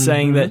design. I'm just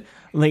saying that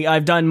like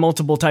I've done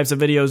multiple types of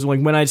videos.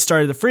 Like when I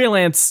started the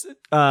freelance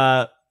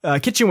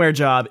kitchenware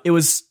job, it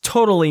was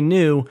totally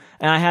new,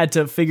 and I had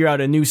to figure out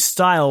a new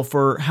style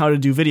for how to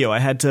do video. I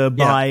had to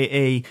buy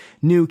a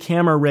new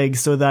camera rig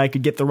so that I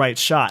could get the right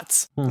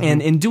shots.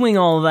 And in doing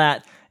all of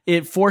that,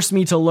 it forced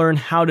me to learn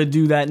how to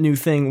do that new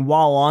thing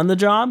while on the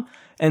job.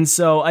 And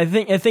so I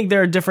think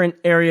there are different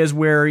areas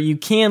where you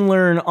can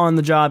learn on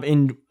the job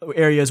in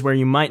areas where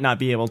you might not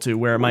be able to,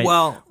 where it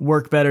might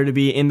work better to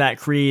be in that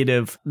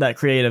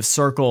creative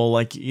circle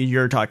like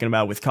you're talking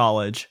about with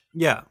college.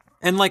 Yeah.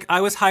 And like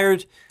I was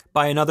hired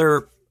by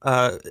another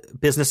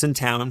business in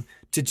town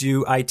to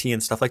do IT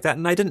and stuff like that.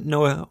 And I didn't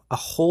know a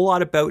whole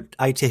lot about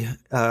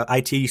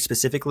IT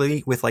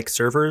specifically with like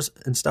servers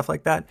and stuff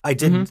like that. I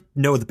didn't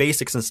know the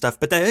basics and stuff,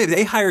 but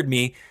they hired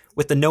me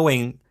with the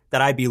knowing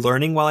that I'd be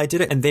learning while I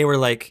did it. And they were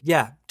like,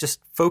 yeah, just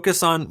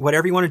focus on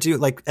whatever you want to do.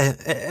 Like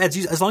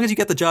as long as you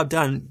get the job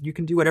done, you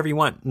can do whatever you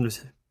want and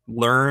just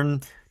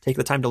learn, take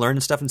the time to learn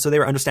and stuff. And so they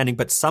were understanding,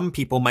 but some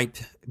people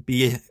might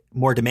be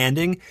more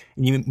demanding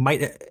and you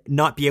might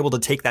not be able to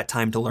take that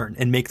time to learn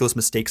and make those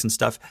mistakes and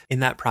stuff in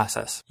that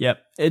process. Yep.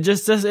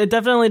 It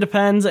definitely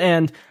depends.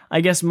 And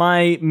I guess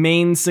my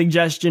main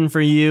suggestion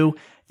for you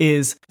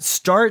is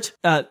start,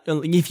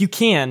 if you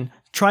can,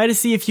 try to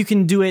see if you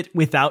can do it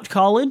without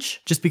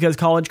college, just because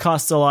college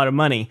costs a lot of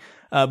money.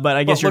 But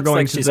I guess you're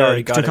going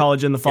to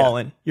college in the fall,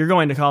 and you're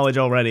going to college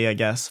already, I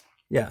guess.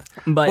 Yeah.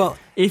 But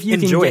if you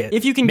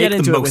can get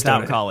into it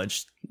without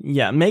college,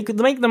 make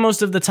the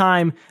most of the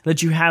time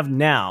that you have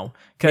now.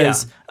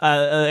 Because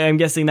I'm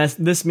guessing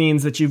this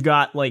means that you've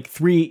got like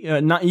 8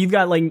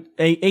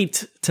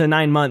 to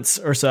 9 months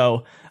or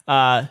so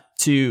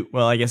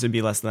well, I guess it'd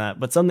be less than that,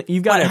 but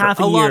you've got half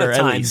a year lot of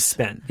time at least.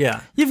 spent.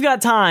 Yeah. You've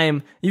got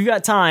time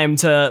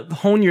to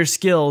hone your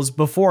skills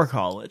before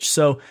college.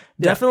 So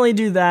definitely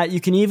do that.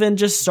 You can even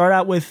just start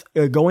out with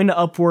going to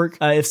Upwork.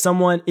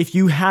 If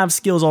you have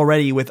skills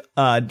already with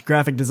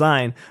graphic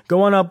design,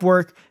 go on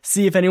Upwork,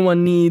 see if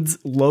anyone needs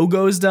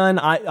logos done.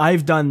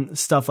 I've done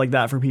stuff like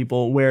that for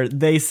people where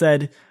they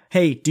said,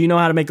 "Hey, do you know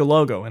how to make a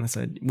logo?" And I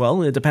said,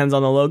 "Well, it depends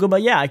on the logo,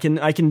 but yeah, I can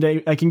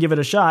give it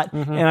a shot."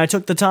 Mm-hmm. And I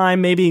took the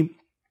time, maybe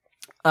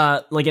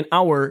like an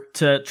hour,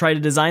 to try to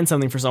design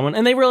something for someone,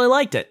 and they really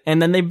liked it. And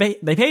then they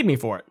paid me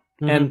for it.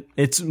 Mm-hmm. And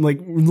it's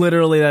like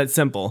literally that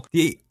simple.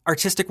 The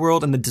artistic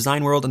world and the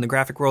design world and the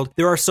graphic world,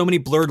 there are so many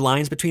blurred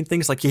lines between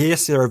things. Like,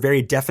 yes, there are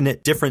very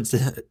definite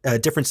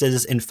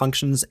differences in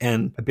functions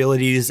and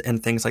abilities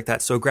and things like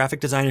that. So a graphic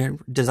designer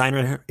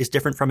is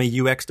different from a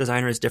UX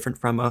designer, is different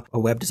from a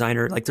web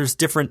designer. Like, there's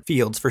different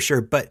fields for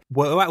sure. But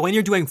when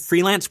you're doing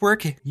freelance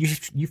work,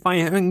 you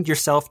find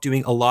yourself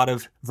doing a lot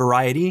of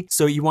variety.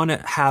 So you want to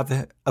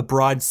have a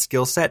broad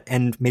skill set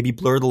and maybe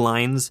blur the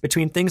lines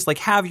between things. Like,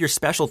 have your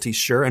specialty,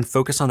 sure, and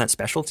focus on that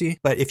specialty.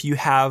 But if you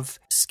have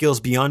skills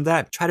beyond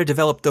that, try to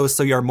develop those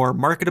so you are more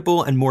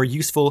marketable and more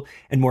useful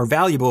and more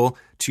valuable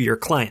to your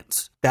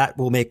clients. That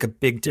will make a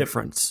big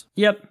difference.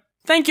 Yep.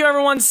 Thank you,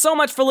 everyone, so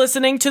much for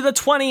listening to the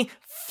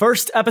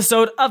 21st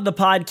episode of the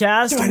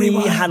podcast.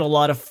 21. We had a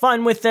lot of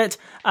fun with it.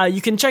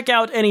 You can check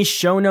out any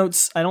show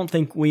notes. I don't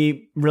think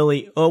we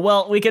really... Oh,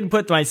 well, we can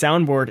put my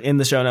soundboard in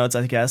the show notes,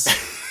 I guess.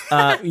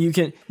 You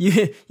can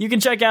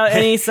check out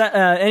any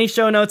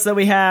show notes that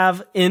we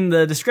have in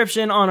the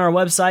description on our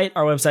website.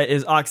 Our website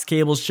is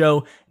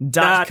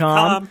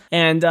oxcableshow.com.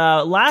 And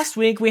last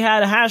week we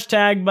had a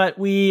hashtag, but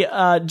we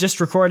just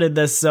recorded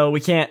this, so we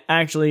can't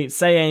actually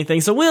say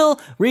anything. So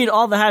we'll read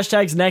all the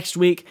hashtags next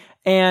week.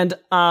 And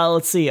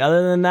let's see.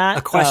 Other than that,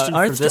 a question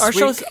for this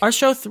week.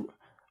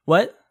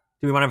 What?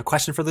 Do we want to have a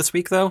question for this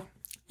week, though?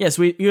 Yes,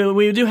 we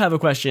do have a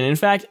question. In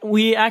fact,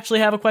 we actually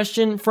have a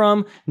question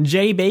from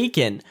Jay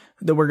Bacon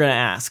that we're going to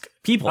ask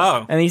people.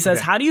 Oh, and he says,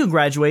 okay. How do you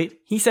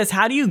graduate? He says,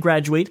 how do you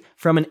graduate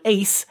from an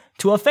ace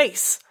to a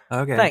face?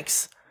 Okay.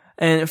 Thanks.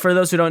 And for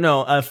those who don't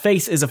know, a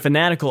face is a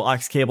fanatical aux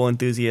cable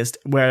enthusiast,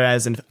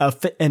 whereas an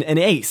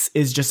ace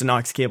is just an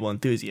aux cable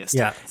enthusiast.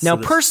 Yeah. Now,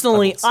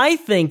 personally, I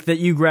think that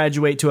you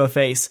graduate to a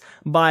face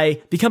by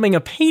becoming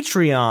a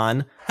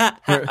Patreon.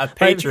 A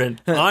patron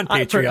on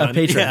Patreon. A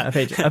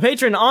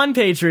patron on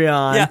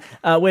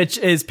Patreon, which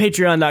is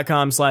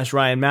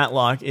patreon.com/Ryan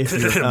Matlock if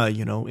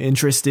you're,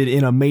 interested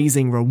in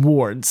amazing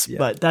rewards. Yeah.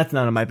 But that's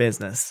none of my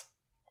business.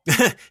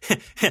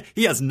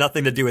 He has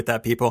nothing to do with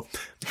that, people.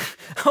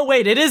 Oh,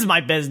 wait, it is my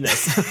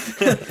business.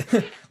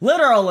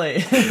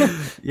 Literally.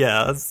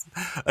 Yeah.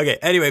 Okay.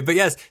 Anyway, but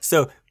yes,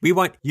 so we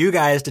want you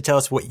guys to tell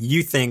us what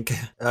you think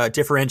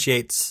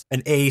differentiates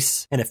an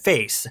ace and a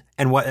face,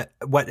 and what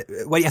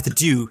you have to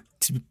do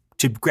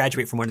to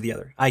graduate from one to the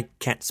other. I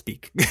can't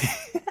speak.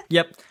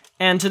 Yep.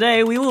 And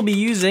today we will be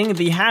using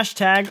the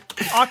hashtag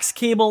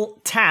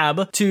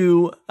AuxCableTab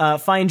to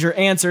find your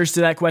answers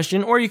to that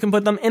question, or you can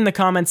put them in the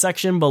comment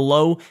section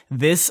below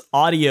this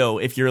audio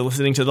if you're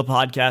listening to the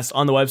podcast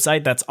on the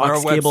website. That's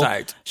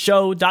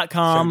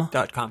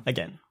AuxCableShow.com.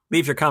 Again.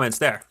 Leave your comments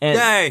there.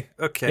 Yay!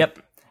 Okay. Yep.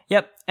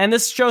 And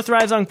this show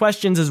thrives on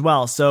questions as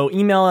well, so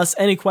email us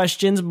any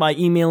questions by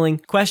emailing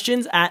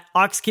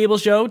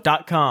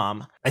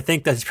questions@auxcableshow.com. I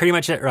think that's pretty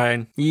much it,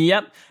 Ryan.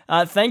 Yep.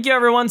 Thank you,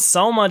 everyone,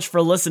 so much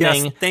for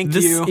listening. Yes, thank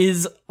you. This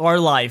is our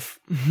life.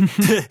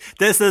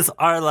 This is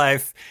our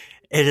life.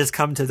 It has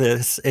come to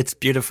this. It's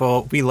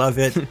beautiful. We love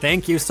it.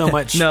 Thank you so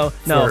much. No.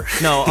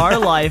 Our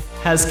life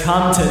has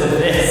come to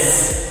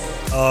this.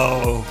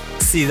 Oh.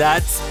 See,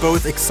 that's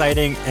both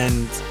exciting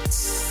and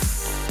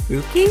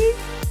spooky,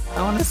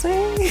 I want to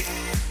say.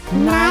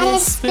 Not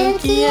as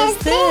spooky as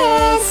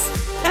this.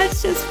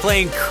 That's just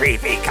plain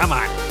creepy. Come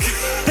on.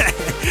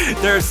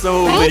 There are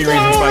so many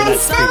reasons why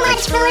that's creepy. Thank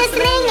you so much for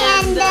listening,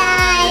 and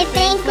I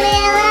think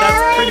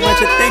that's pretty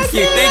much it. Thank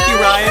you. Thank you,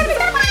 Ryan.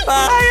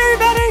 Bye,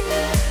 everybody.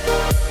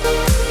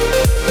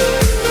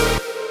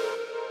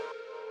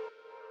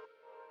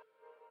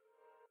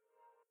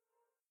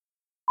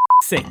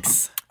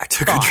 6. I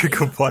took a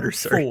drink of water,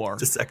 sorry. 4.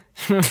 Just a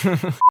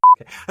second.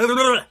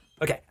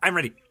 Okay, I'm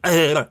ready.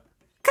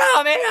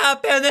 Coming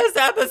up in this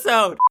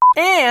episode.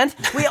 And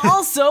we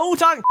also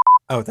talk...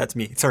 Oh, that's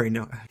me. Sorry,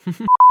 no.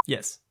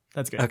 Yes,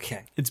 that's good.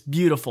 Okay. It's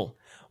beautiful.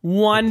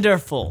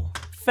 Wonderful.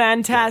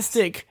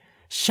 Fantastic.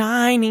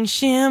 Shining,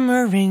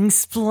 shimmering,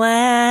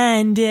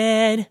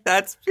 splendid.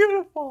 That's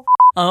beautiful.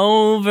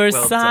 Over,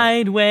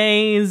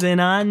 sideways,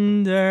 and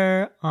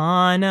under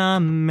on a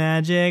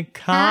magic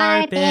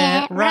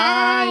carpet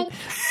ride.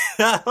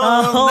 A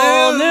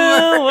whole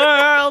new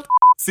world.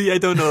 See, I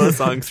don't know the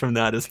songs from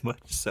that as much.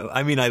 So,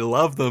 I mean, I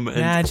love them. And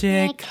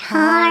magic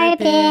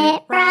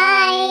carpet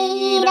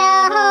ride,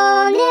 a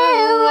whole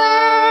new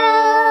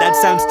world.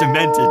 That sounds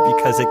demented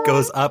because it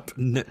goes up,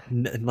 not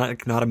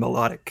a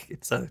melodic.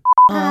 It's a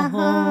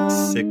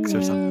 6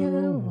 or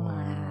something.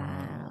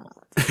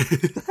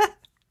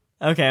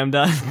 Okay, I'm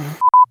done.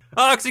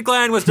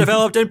 OxyClan was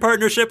developed in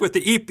partnership with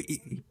the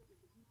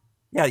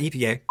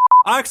EPA.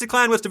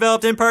 OxyClan was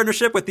developed in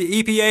partnership with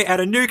the EPA at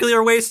a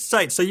nuclear waste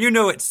site, so you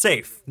know it's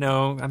safe.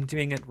 No, I'm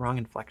doing it wrong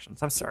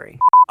inflections. I'm sorry.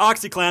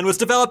 OxyClan was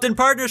developed in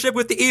partnership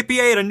with the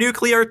EPA at a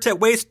nuclear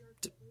waste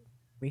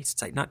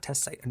site, not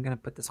test site. I'm going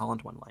to put this all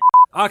into one line.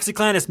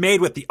 OxyClan is made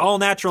with the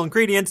all-natural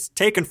ingredients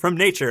taken from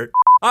nature.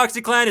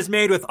 OxyClan is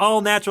made with all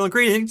natural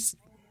ingredients.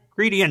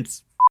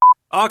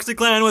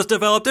 OxyClan was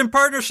developed in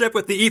partnership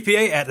with the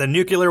EPA at the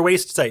nuclear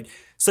waste site,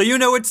 so you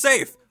know it's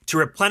safe to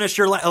replenish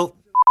your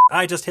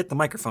I just hit the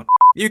microphone.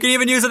 You can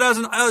even use it as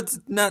it's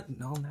not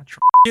all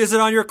natural. Use it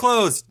on your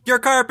clothes, your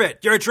carpet,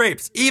 your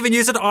drapes, even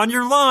use it on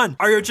your lawn.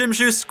 Are your gym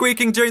shoes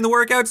squeaking during the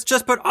workouts?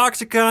 Just put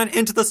OxyClan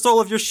into the sole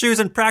of your shoes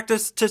and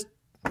practice to...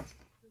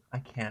 I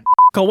can't.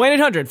 Call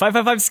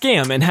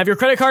 1-800-555-SCAM and have your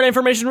credit card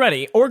information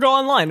ready, or go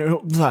online.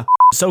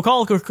 So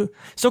call or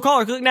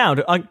click now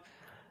to...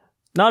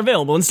 not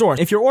available in store.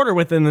 If your order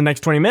within the next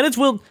 20 minutes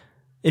will...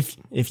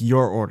 If you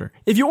order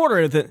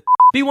it...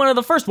 Be one of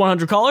the first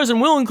 100 callers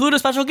and we'll include a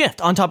special gift.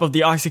 On top of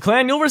the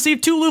OxyClan, you'll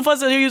receive 2 loofahs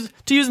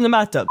to use in the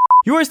bathtub.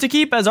 Yours to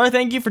keep as our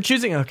thank you for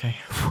choosing... Okay.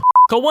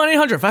 Call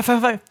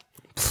 1-800-555...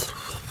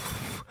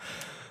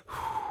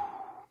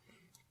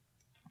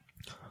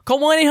 Call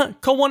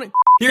 1-800...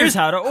 Here's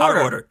how to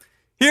order.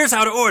 Here's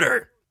how to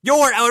order.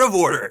 You're out of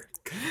order.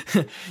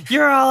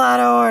 You're all out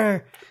of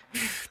order.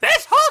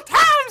 This whole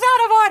town's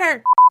out of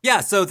order. Yeah,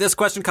 so this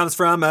question comes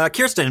from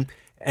Kirsten.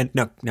 And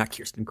no, not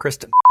Kirsten,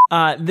 Kristen.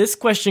 This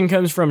question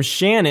comes from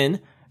Shannon.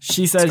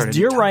 She says,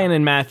 "Dear Ryan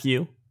and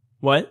Matthew."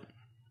 What?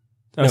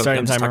 Oh, no, sorry,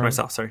 I'm just talking to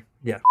myself. Sorry.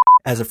 Yeah.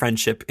 As a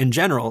friendship in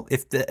general,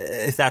 if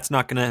that's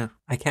not gonna,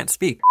 I can't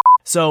speak.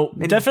 So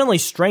definitely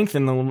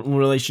strengthen the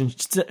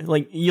relationship.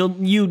 Like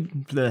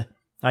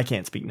I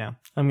can't speak now.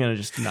 I'm gonna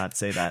just not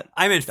say that.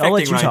 I'm infecting. I'll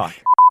let you talk.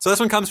 So this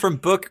one comes from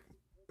Book.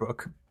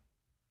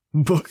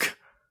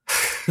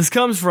 This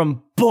comes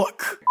from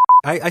Book.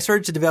 I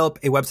started to develop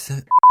a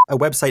website.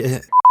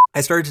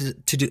 I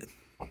started to do.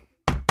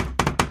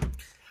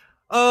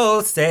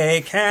 Oh,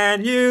 say,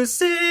 can you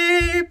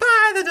see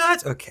by the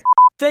dots? Okay.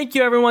 Thank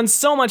you, everyone,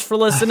 so much for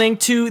listening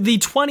to the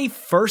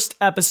 21st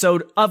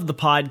episode of the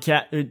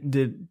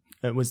podcast.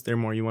 Was there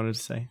more you wanted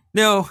to say?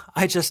 No,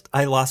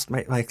 I lost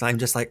my. I'm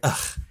just like,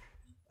 ugh.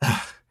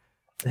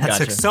 That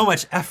took so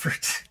much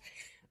effort.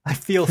 I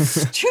feel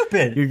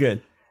stupid. You're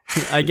good.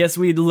 I guess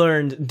we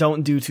learned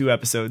don't do 2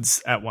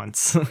 episodes at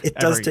once. It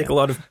does take a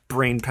lot of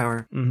brain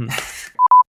power. Mm-hmm.